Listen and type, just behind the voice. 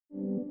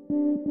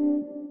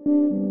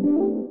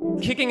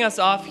Kicking us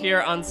off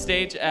here on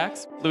stage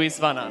X, Luis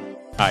Vanan.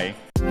 Hi.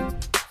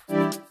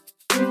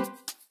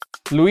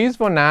 Luis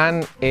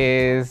Vanan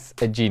is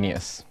a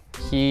genius.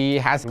 He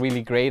has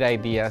really great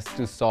ideas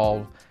to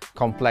solve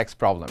complex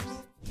problems.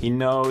 He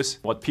knows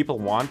what people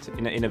want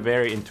in a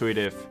very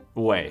intuitive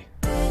way.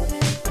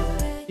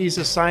 He's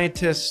a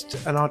scientist,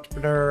 an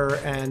entrepreneur,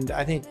 and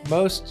I think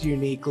most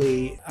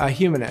uniquely, a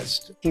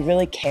humanist. He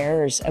really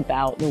cares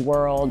about the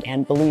world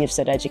and believes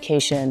that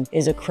education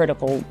is a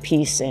critical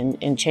piece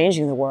in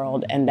changing the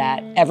world and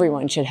that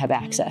everyone should have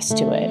access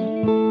to it.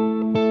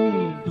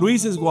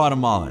 Luis is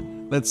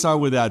Guatemalan. Let's start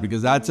with that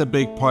because that's a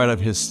big part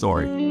of his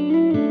story.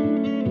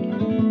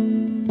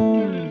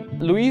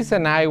 Luis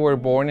and I were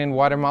born in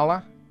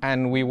Guatemala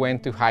and we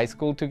went to high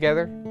school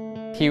together.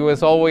 He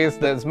was always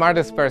the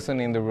smartest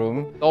person in the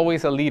room,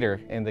 always a leader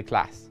in the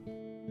class.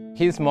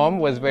 His mom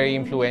was very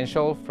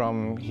influential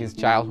from his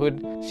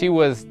childhood. She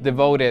was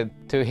devoted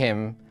to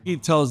him. He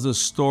tells the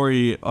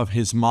story of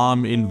his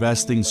mom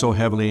investing so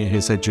heavily in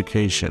his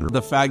education.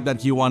 The fact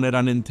that he wanted a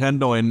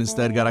Nintendo and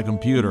instead got a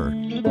computer.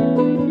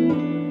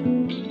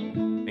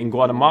 In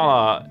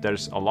Guatemala,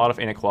 there's a lot of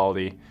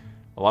inequality,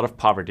 a lot of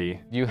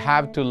poverty. You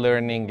have to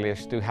learn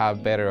English to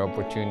have better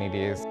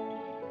opportunities.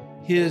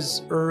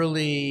 His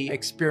early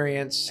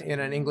experience in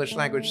an English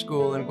language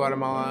school in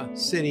Guatemala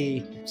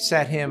City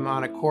set him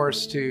on a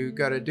course to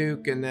go to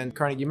Duke and then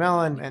Carnegie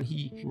Mellon, and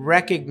he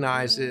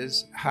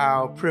recognizes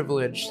how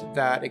privileged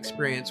that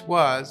experience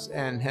was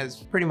and has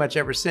pretty much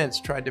ever since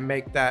tried to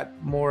make that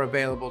more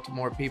available to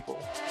more people.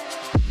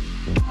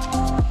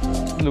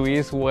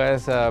 Luis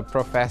was a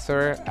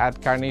professor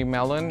at Carnegie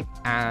Mellon,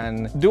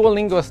 and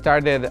Duolingo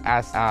started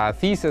as a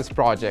thesis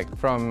project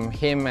from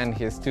him and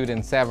his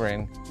student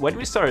Severin. When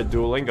we started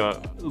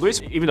Duolingo,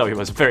 Luis, even though he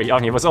was very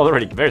young, he was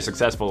already very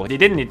successful. He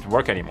didn't need to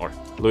work anymore.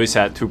 Luis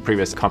had 2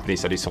 previous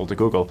companies that he sold to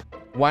Google.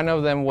 One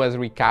of them was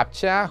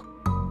reCAPTCHA.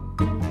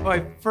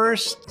 I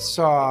first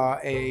saw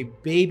a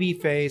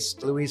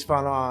baby-faced Luis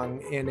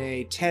Vanan in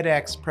a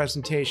TEDx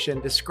presentation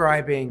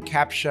describing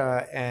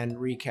CAPTCHA and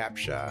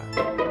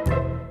reCAPTCHA.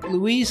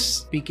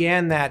 Luis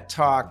began that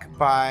talk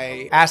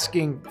by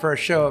asking for a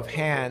show of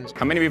hands.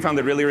 How many of you found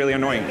it really, really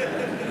annoying?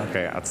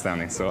 Okay,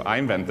 outstanding. So I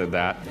invented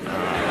that.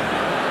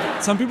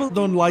 Some people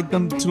don't like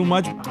them too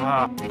much.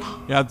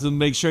 You have to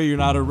make sure you're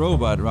not a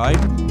robot, right?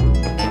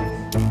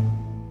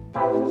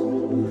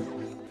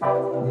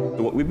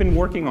 What we've been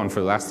working on for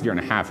the last year and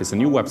a half is a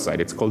new website.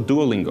 It's called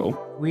Duolingo.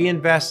 We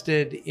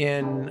invested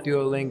in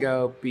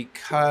Duolingo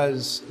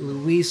because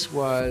Luis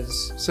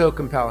was so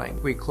compelling.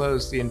 We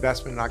closed the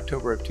investment in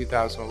October of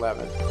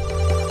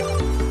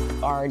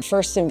 2011. Our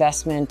first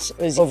investment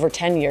was over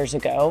 10 years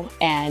ago,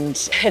 and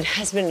it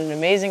has been an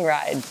amazing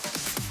ride.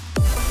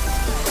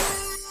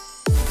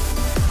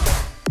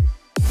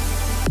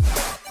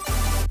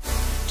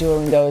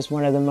 Duolingo is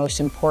one of the most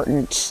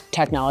important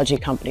technology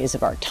companies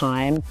of our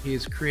time.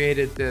 He's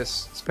created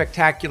this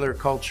spectacular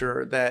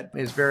culture that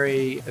is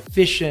very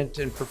efficient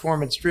and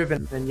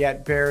performance-driven, and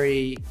yet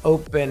very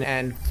open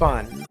and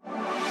fun.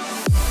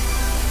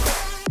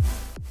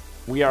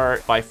 We are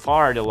by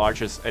far the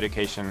largest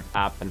education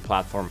app and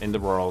platform in the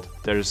world.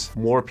 There's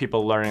more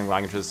people learning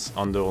languages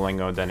on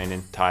Duolingo than in the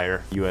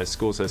entire US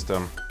school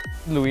system.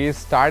 Luis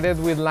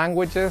started with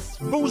languages,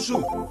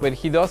 but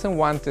he doesn't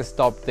want to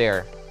stop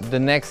there. The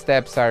next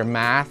steps are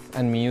math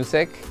and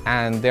music,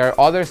 and there are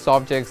other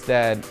subjects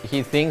that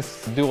he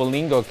thinks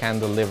Duolingo can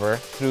deliver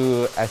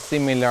through a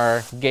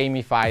similar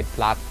gamified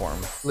platform.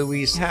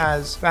 Luis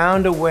has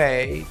found a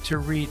way to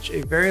reach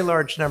a very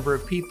large number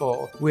of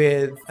people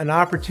with an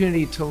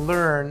opportunity to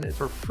learn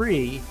for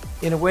free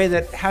in a way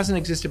that hasn't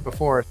existed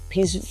before.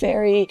 He's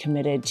very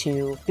committed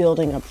to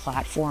building a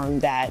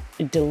platform that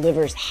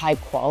delivers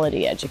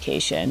high-quality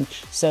education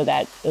so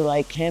that,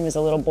 like him as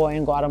a little boy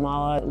in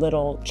Guatemala,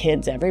 little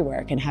kids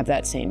everywhere can have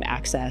that same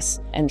access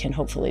and can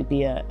hopefully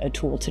be a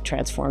tool to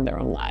transform their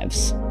own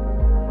lives.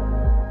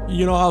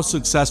 You know how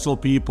successful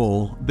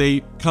people,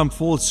 they come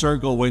full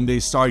circle when they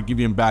start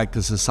giving back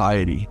to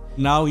society.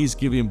 Now he's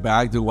giving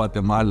back to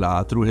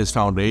Guatemala through his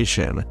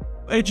foundation.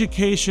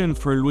 Education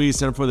for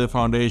Luis and for the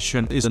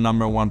foundation is the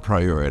 #1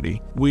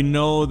 priority. We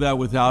know that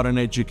without an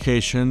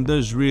education,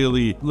 there's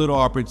really little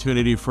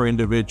opportunity for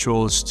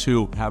individuals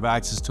to have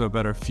access to a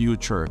better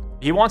future.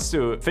 He wants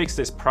to fix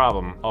this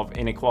problem of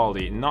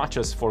inequality, not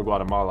just for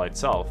Guatemala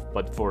itself,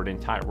 but for the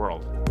entire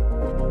world.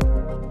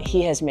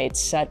 He has made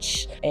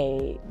such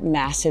a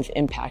massive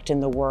impact in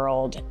the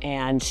world,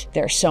 and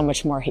there's so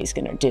much more he's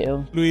going to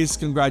do. Luis,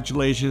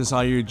 congratulations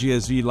on your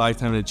GSV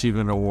Lifetime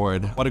Achievement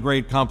Award. What a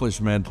great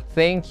accomplishment.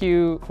 Thank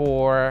you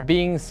for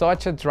being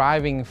such a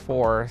driving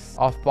force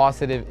of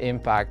positive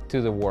impact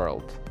to the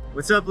world.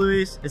 What's up,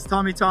 Luis? It's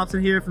Tommy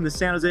Thompson here from the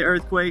San Jose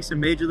Earthquakes and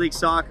Major League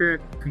Soccer.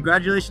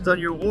 Congratulations on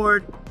your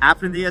award.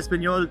 Aprendí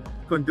español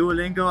con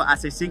Duolingo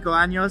hace 5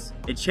 años.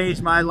 It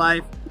changed my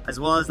life, as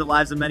well as the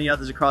lives of many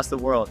others across the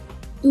world.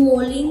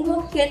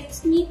 Duolingo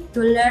helps me to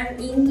learn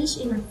English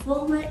in a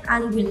full way,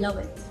 and we love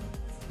it.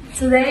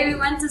 Today we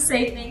want to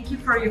say thank you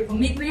for your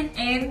commitment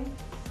and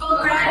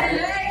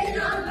congratulations!